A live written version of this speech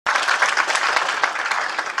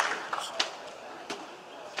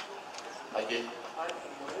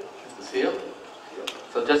see you.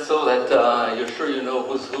 So just so that you're sure you know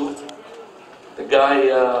who's who, the guy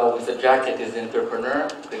with the jacket is the entrepreneur,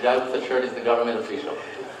 the guy with the shirt is the government official.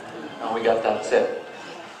 And we got that set.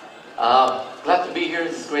 Glad to be here.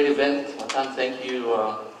 This is a great event. Matan, thank you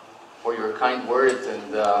for your kind words,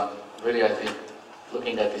 and really I think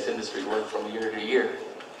looking at this industry work from year to year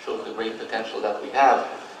shows the great potential that we have.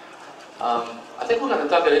 I think we're going to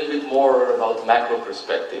talk a little bit more about macro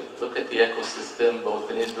perspective, look at the ecosystem both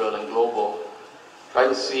in Israel and global, try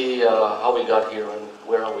to see how we got here and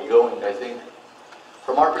where are we going. I think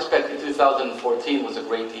from our perspective 2014 was a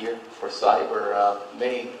great year for cyber.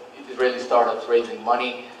 Many Israeli startups raising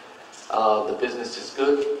money. The business is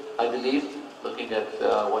good, I believe, looking at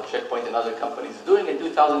what Checkpoint and other companies are doing. In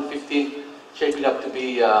 2015 shaping up to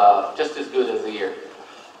be just as good as the year.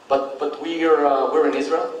 But we're in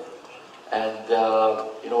Israel. And,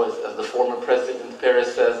 you know, as the former President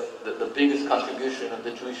Peres says, the biggest contribution of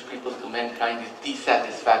the Jewish people to mankind is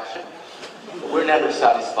dissatisfaction. We're never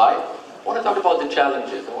satisfied. I want to talk about the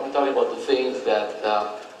challenges. I want to talk about the things that,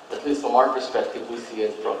 at least from our perspective, we see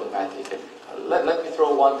as problematic. And let me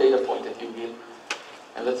throw one data point at you, Gil,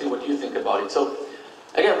 and let's see what you think about it. So,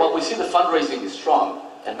 again, while we see the fundraising is strong,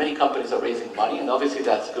 and many companies are raising money, and obviously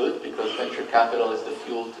that's good, because venture capital is the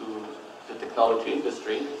fuel to the technology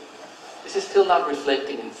industry. This is still not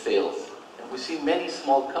reflecting in sales. And we see many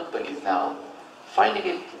small companies now finding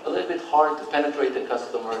it a little bit hard to penetrate the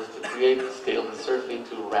customers, to create scale, and certainly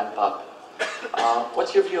to ramp up.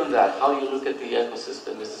 What's your view on that? How do you look at the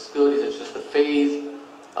ecosystem? Is this good? Is it just a phase?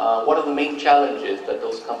 What are the main challenges that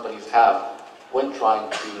those companies have when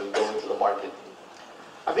trying to go into the market?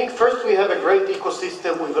 I think first we have a great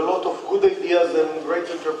ecosystem with a lot of good ideas and great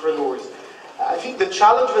entrepreneurs. I think the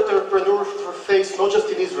challenge that entrepreneurs face, not just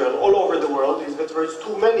in Israel, all over the world, is that there's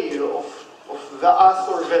too many of the us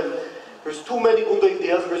or them. There's too many good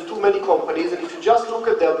ideas, there's too many companies, and if you just look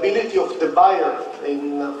at the ability of the buyer,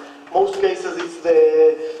 in most cases it's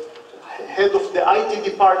the head of the IT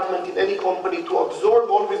department in any company to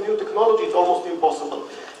absorb all this new technology, it's almost impossible.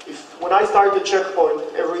 When I started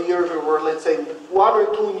Checkpoint, every year there were, let's say, 1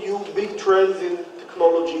 or 2 new big trends in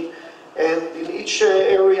technology. And in each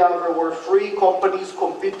area there were 3 companies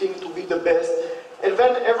competing to be the best. And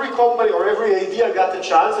then every company or every idea got a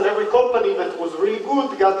chance, and every company that was really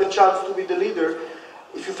good got the chance to be the leader.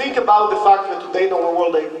 If you think about the fact that today in our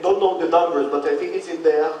world, I don't know the numbers, but I think it's in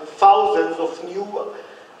the thousands of new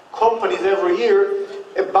companies every year,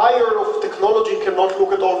 a buyer of technology cannot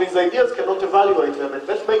look at all these ideas, cannot evaluate them. And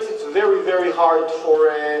that makes it very, very hard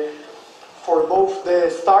for both the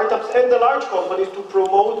startups and the large companies to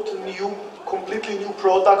promote completely new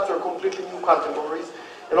products or completely new categories.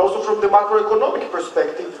 And also from the macroeconomic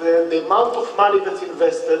perspective, the amount of money that's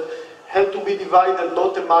invested had to be divided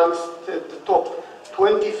not amongst the top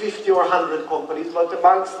 20, 50 or 100 companies, but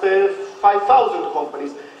amongst 5,000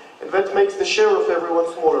 companies. And that makes the share of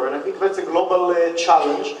everyone smaller. And I think that's a global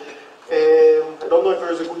challenge. I don't know if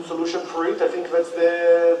there's a good solution for it. I think that's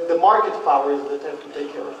the market powers that have to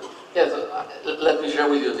take care of it. Yes, let me share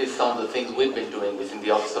with you some of the things we've been doing within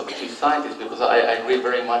the Office of the Chief Scientist, because I agree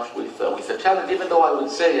very much with the challenge, even though I would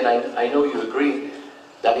say, and I know you agree,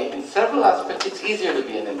 that in several aspects it's easier to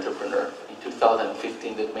be an entrepreneur in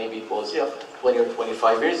 2015 than maybe it was 20 or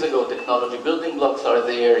 25 years ago. Technology building blocks are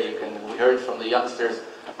there. We heard from the youngsters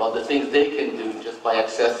about the things they can do just by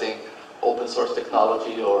accessing open source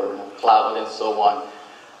technology or cloud and so on.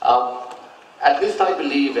 At least I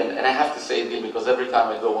believe, and I have to say it because every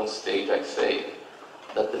time I go on stage I say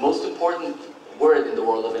that the most important word in the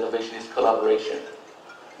world of innovation is collaboration.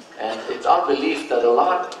 And it's our belief that a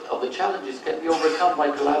lot of the challenges can be overcome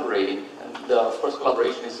by collaborating. And of course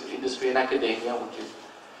collaboration is industry and academia,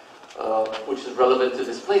 which is relevant to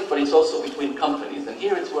this place, but it's also between companies. And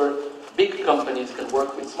here it's where big companies can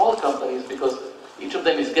work with small companies because each of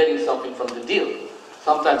them is getting something from the deal.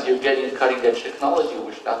 Sometimes you're getting cutting-edge technology,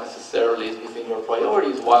 which not necessarily is within your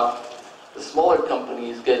priorities, while the smaller company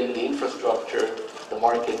is getting the infrastructure, the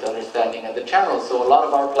market understanding, and the channels. So a lot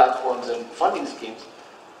of our platforms and funding schemes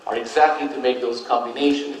are exactly to make those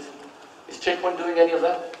combinations. Is Checkpoint doing any of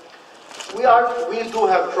that? We do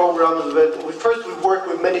have programs that first we work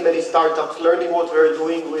with many startups, learning what they're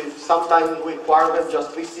doing. Sometimes we acquire them.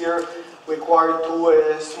 Just this year, we acquired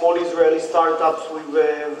 2 small Israeli startups with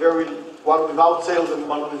one without sales and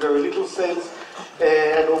one with very little sales.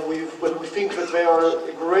 And when we think that they are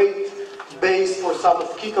a great base for some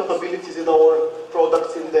of key capabilities in our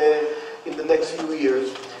products in the next few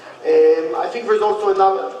years. I think there's also a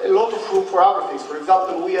lot of room for other things. For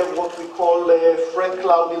example, we have what we call Frank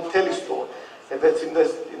Cloud IntelliStore, and that's in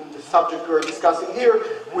the the subject we are discussing here,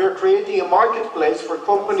 we are creating a marketplace for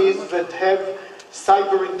companies that have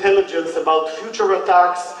cyber intelligence about future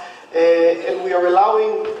attacks, and we are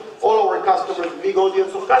allowing all our customers, big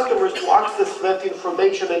audience of customers, to access that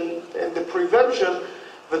information and the prevention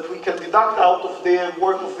that we can deduct out of the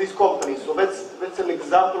work of these companies. So that's an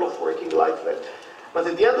example of working like that. But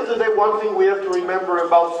at the end of the day, one thing we have to remember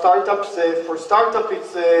about startups, for startup,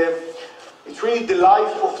 it's really the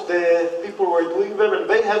life of the people who are doing them, and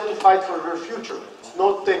they have to fight for their future. It's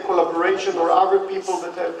not a collaboration or other people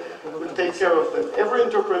that will take care of them. Every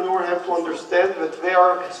entrepreneur has to understand that they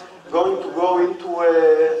are going to go into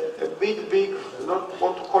a big, I don't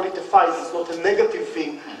want to call it a fight, it's not a negative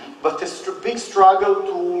thing, but a big struggle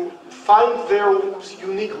to find their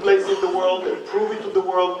unique place in the world and prove it to the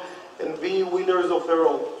world and be winners of their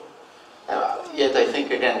own. Yet I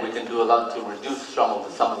think, again, we can do a lot to reduce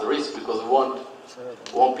some of the risks, because we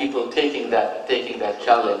want people taking that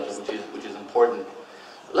challenge, which is important.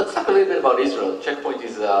 Let's talk a little bit about Israel. Checkpoint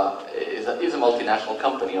is a multinational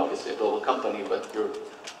company, obviously a global company, but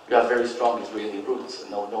you have very strong Israeli roots.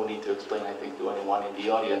 No need to explain, I think, to anyone in the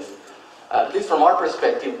audience. At least from our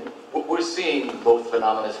perspective, we're seeing both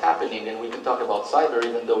phenomena happening, and we can talk about cyber,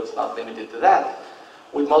 even though it's not limited to that,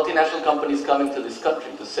 with multinational companies coming to this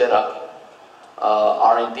country to set up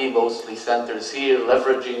R&D mostly centers here,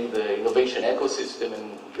 leveraging the innovation ecosystem.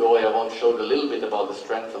 And Joey, I won't show a little bit about the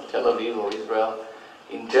strength of Tel Aviv or Israel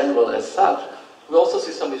in general as such. We also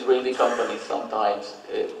see some Israeli companies sometimes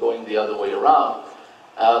going the other way around,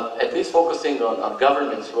 at least focusing on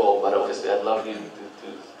government's role, but obviously I'd love you to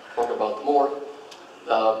talk about more.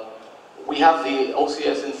 We have the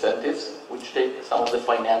OCS incentives, which take some of the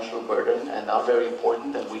financial burden and are very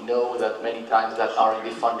important, and we know that many times that R&D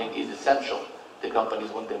funding is essential to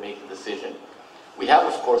companies when they make a decision. We have,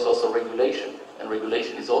 of course, also regulation, and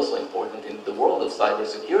regulation is also important in the world of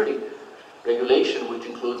cybersecurity. Regulation, which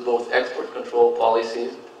includes both export control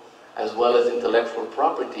policies as well as intellectual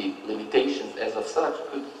property limitations as of such,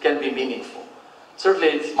 can be meaningful. Certainly,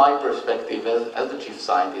 it's my perspective as the chief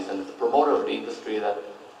scientist and as the promoter of the industry that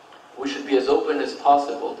we should be as open as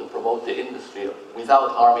possible to promote the industry without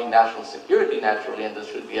harming national security, naturally, and there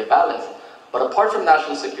should be a balance. But apart from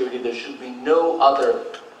national security, there should be no other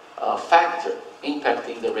factor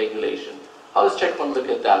impacting the regulation. How does Checkpoint look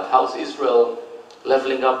at that? How's Israel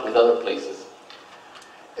leveling up with other places?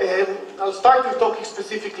 I'll start with talking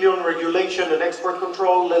specifically on regulation and export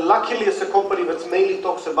control. Luckily, as a company that mainly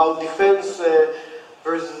talks about defense,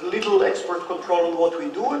 there's little export control on what we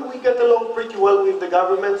do, and we get along pretty well with the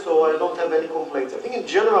government, so I don't have any complaints. I think in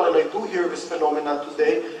general, and I do hear this phenomena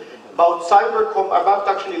today, about about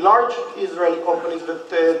actually large Israeli companies that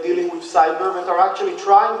dealing with cyber, that are actually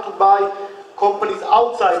trying to buy companies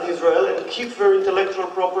outside Israel and keep their intellectual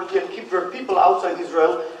property and keep their people outside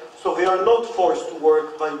Israel, so they are not forced to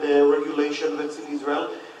work by the regulation that's in Israel.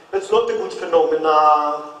 That's not a good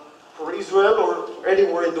phenomena for Israel or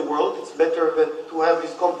anywhere in the world. It's better to have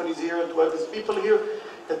these companies here and to have these people here,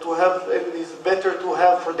 and it's better to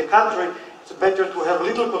have for the country. It's better to have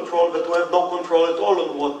little control than to have no control at all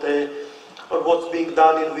on what's being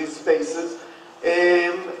done in these spaces.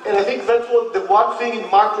 And I think that's the one thing in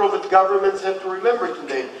macro that governments have to remember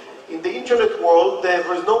today. In the internet world,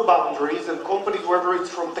 there is no boundaries, and companies, whether it's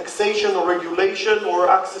from taxation or regulation or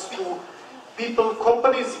access to people,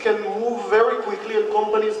 companies can move very quickly, and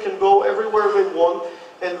companies can go everywhere they want,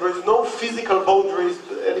 and there's no physical boundaries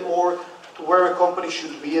anymore to where a company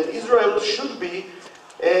should be. And Israel should be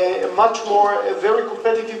a very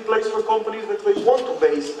competitive place for companies that they want to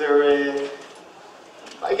base their,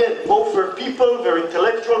 again, both their people, their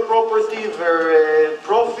intellectual property, their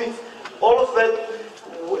profits, all of that.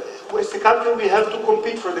 As a country, we have to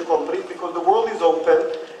compete for the companies because the world is open,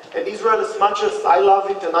 and Israel, as much as I love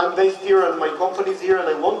it and I'm based here and my company's here and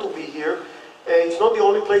I want to be here, it's not the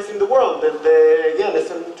only place in the world. And again, as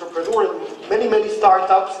an entrepreneur, many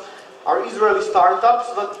startups are Israeli startups,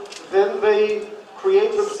 but then they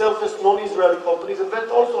create themselves as non-Israeli companies, and that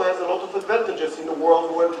also has a lot of advantages in a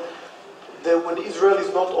world when Israel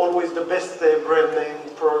is not always the best brand name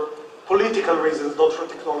for political reasons, not for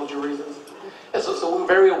technology reasons. Yeah, so we're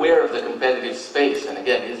very aware of the competitive space, and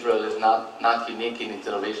again, Israel is not unique in its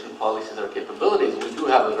innovation policies or capabilities. We do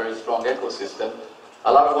have a very strong ecosystem.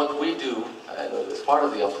 A lot of what we do, as part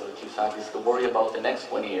of the Office of the Chief Scientist, is to worry about the next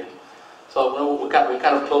 20 years. So we're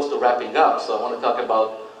kind of close to wrapping up, so I want to talk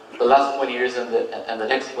about the last 20 years and the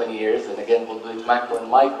next 20 years, and again, we'll do it macro and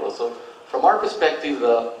micro. So from our perspective,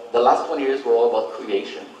 the last 20 years were all about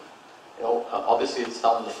creation. Obviously,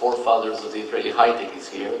 some of the forefathers of the Israeli high tech is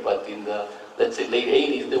here, but in the, let's say, late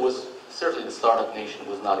 80s, there was certainly the startup nation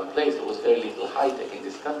was not in place. There was very little high-tech in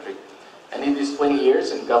this country. And in these 20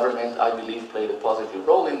 years, and government, I believe, played a positive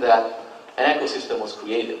role in that, an ecosystem was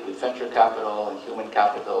created with venture capital and human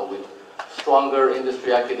capital, with stronger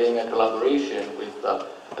industry-academia collaboration, with a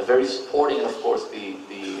very supporting, and of course, the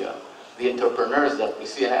entrepreneurs that we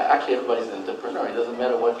see. And actually, everybody's an entrepreneur. It doesn't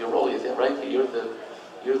matter what your role is, right?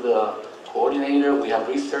 You're the coordinator. We have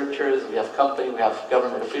researchers. We have company. We have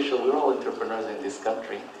government officials. We're all entrepreneurs in this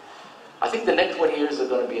country. I think the next 20 years are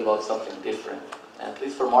going to be about something different. And at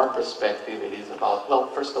least from our perspective, it is about, well,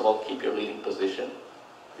 first of all, keep your leading position,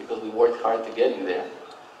 because we worked hard to getting there.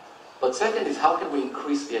 But second is, how can we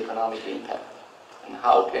increase the economic impact? And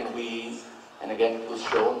how can we, and again, it was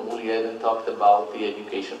shown, Muli Eden talked about the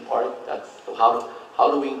education part. That's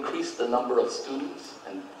how do we increase the number of students?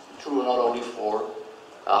 And it's true not only for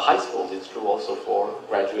high schools, it's true also for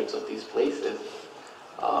graduates of these places.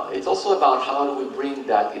 It's also about how do we bring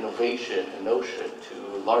that innovation and notion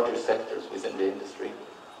to larger sectors within the industry,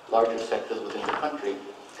 larger sectors within the country.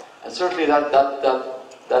 And certainly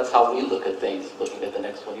that's how we look at things, looking at the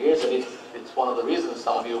next 20 years. And it's one of the reasons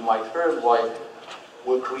some of you might have heard why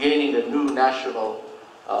we're creating a new national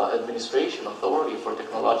administration authority for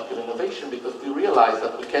technological innovation, because we realize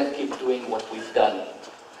that we can't keep doing what we've done.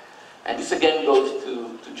 And this again goes to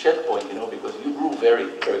Checkpoint, because you grew very,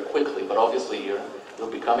 very quickly, but obviously you're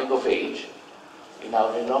becoming of age. You're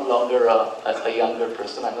no longer a younger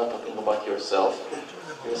person. I'm not talking about yourself.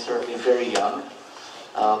 You're certainly very young.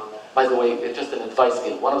 By the way, just an advice,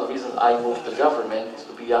 Gil. One of the reasons I moved to government is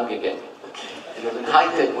to be young again. Because in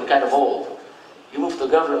high-tech, we're kind of old. You move to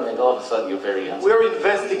government, all of a sudden you're very young. We're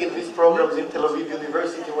investing in these programs in Tel Aviv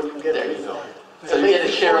University when you get there. You go. So you get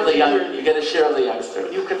a share of the young. You get a share of the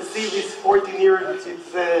youngster. You can see this 14 years,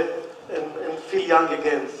 and feel young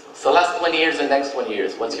again. So last 20 years and next 20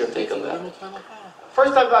 years, what's your take on that?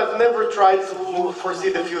 First, I've never tried to foresee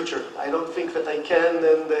the future. I don't think that I can,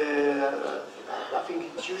 and I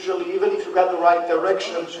think it's usually, even if you got the right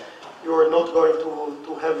direction, you are not going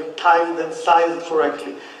to have it timed and sized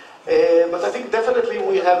correctly. But I think definitely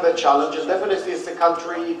we have a challenge, and definitely as a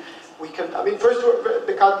country, we can, first,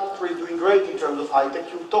 the country is doing great in terms of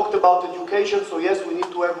high-tech. You talked about education, so yes, we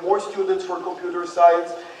need to have more students for computer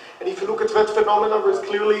science. And if you look at that phenomenon, there's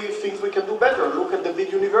clearly things we can do better. Look at the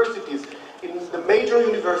big universities. In the major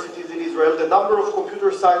universities in Israel, the number of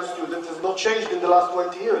computer science students has not changed in the last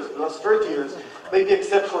 20 years, the last 30 years, maybe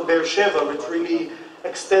except for Be'er Sheva, which really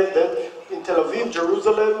extended. In Tel Aviv,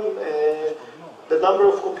 Jerusalem, the number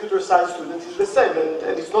of computer science students is the same,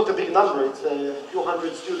 and it's not a big number, it's a few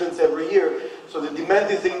hundred students every year. So the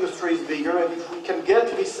demand in the industry is bigger, and if we can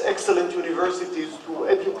get these excellent universities to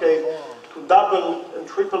educate, to double and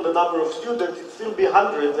triple the number of students, it still be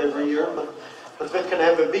hundreds every year, but that can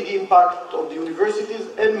have a big impact on the universities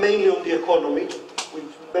and mainly on the economy,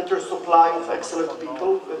 with better supply of excellent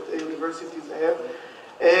people that the universities have.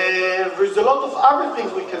 There's a lot of other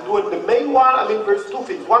things we can do, and the main one, there's two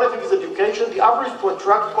things. One, I think, is education. The other is to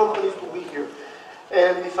attract companies to be here.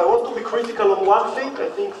 And if I want to be critical on one thing, I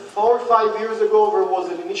think 4 or 5 years ago there was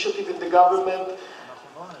an initiative in the government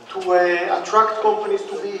to attract companies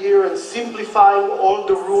to be here and simplifying all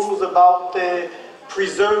the rules about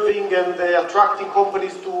preserving and attracting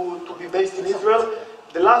companies to be based in Israel.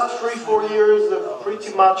 The last 3-4 years,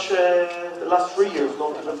 pretty much, the last 3 years,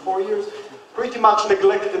 not even 4 years, pretty much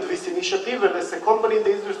neglected this initiative, and as a company in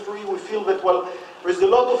the industry, we feel that, well, there's a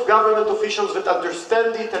lot of government officials that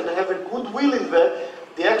understand it and have a goodwill in that.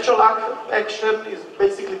 The actual action is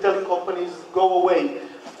basically telling companies, go away.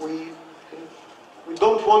 We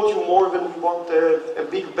don't want you more than we want a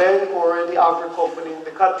big bank or any other company in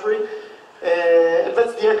the country. And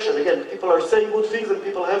that's the action. Again, people are saying good things and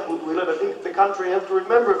people have goodwill, and I think the country have to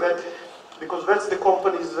remember that, because that's the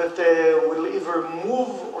companies that will either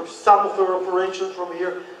move or some of their operations from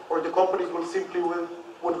here, or the companies will simply,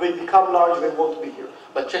 when they become large, they won't be here.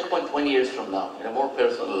 But Checkpoint 20 years from now, in a more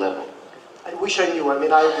personal level. I wish I knew.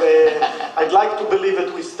 I'd like to believe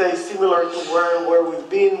that we stay similar to where we've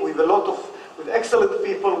been, with with excellent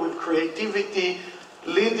people, with creativity,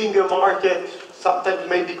 leading a market, sometimes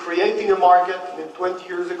maybe creating a market. 20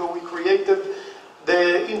 years ago we created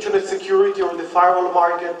the internet security or the firewall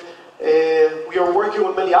market. We are working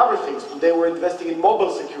on many other things. Today we're investing in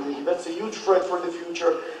mobile security. That's a huge threat for the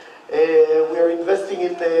future. We are investing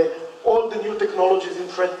in all the new technologies in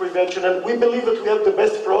threat prevention, and we believe that we have the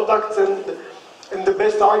best products and the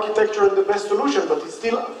best architecture and the best solution, but it's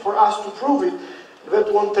still for us to prove it.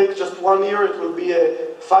 That won't take just 1 year. It will be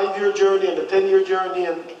a 5-year journey and a 10-year journey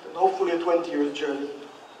and hopefully a 20-year journey.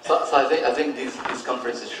 So I think these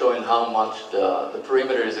conferences showing how much the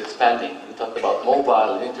perimeter is expanding. We talked about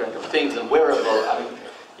mobile, and Internet of Things, and wearable. I mean,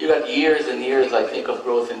 you got years and years, I think, of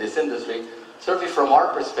growth in this industry. Certainly from our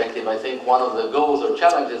perspective, I think one of the goals or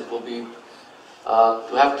challenges will be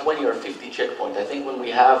to have 20 or 50 checkpoints. I think when we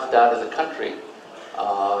have that as a country,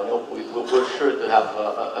 we're sure to have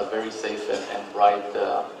a very safe and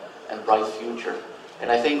bright future.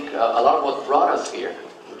 And I think a lot of what brought us here,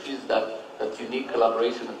 which is that unique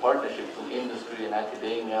collaboration and partnership with industry and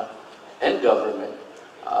academia and government,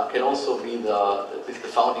 can also be the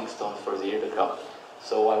founding stone for the year to come.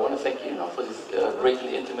 So I want to thank you, for this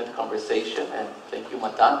greatly intimate conversation, and thank you,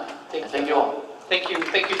 Matan. Thank you all. Thank you both.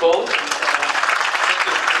 Thank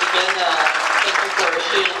you. And again, thank you for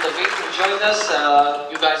sharing the debate and joining us.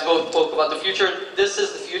 You guys both spoke about the future. This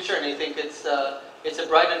is the future, and I think it's a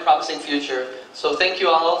bright and promising future. So thank you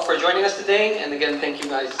all for joining us today, and again, thank you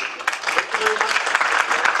guys. Thank you very much.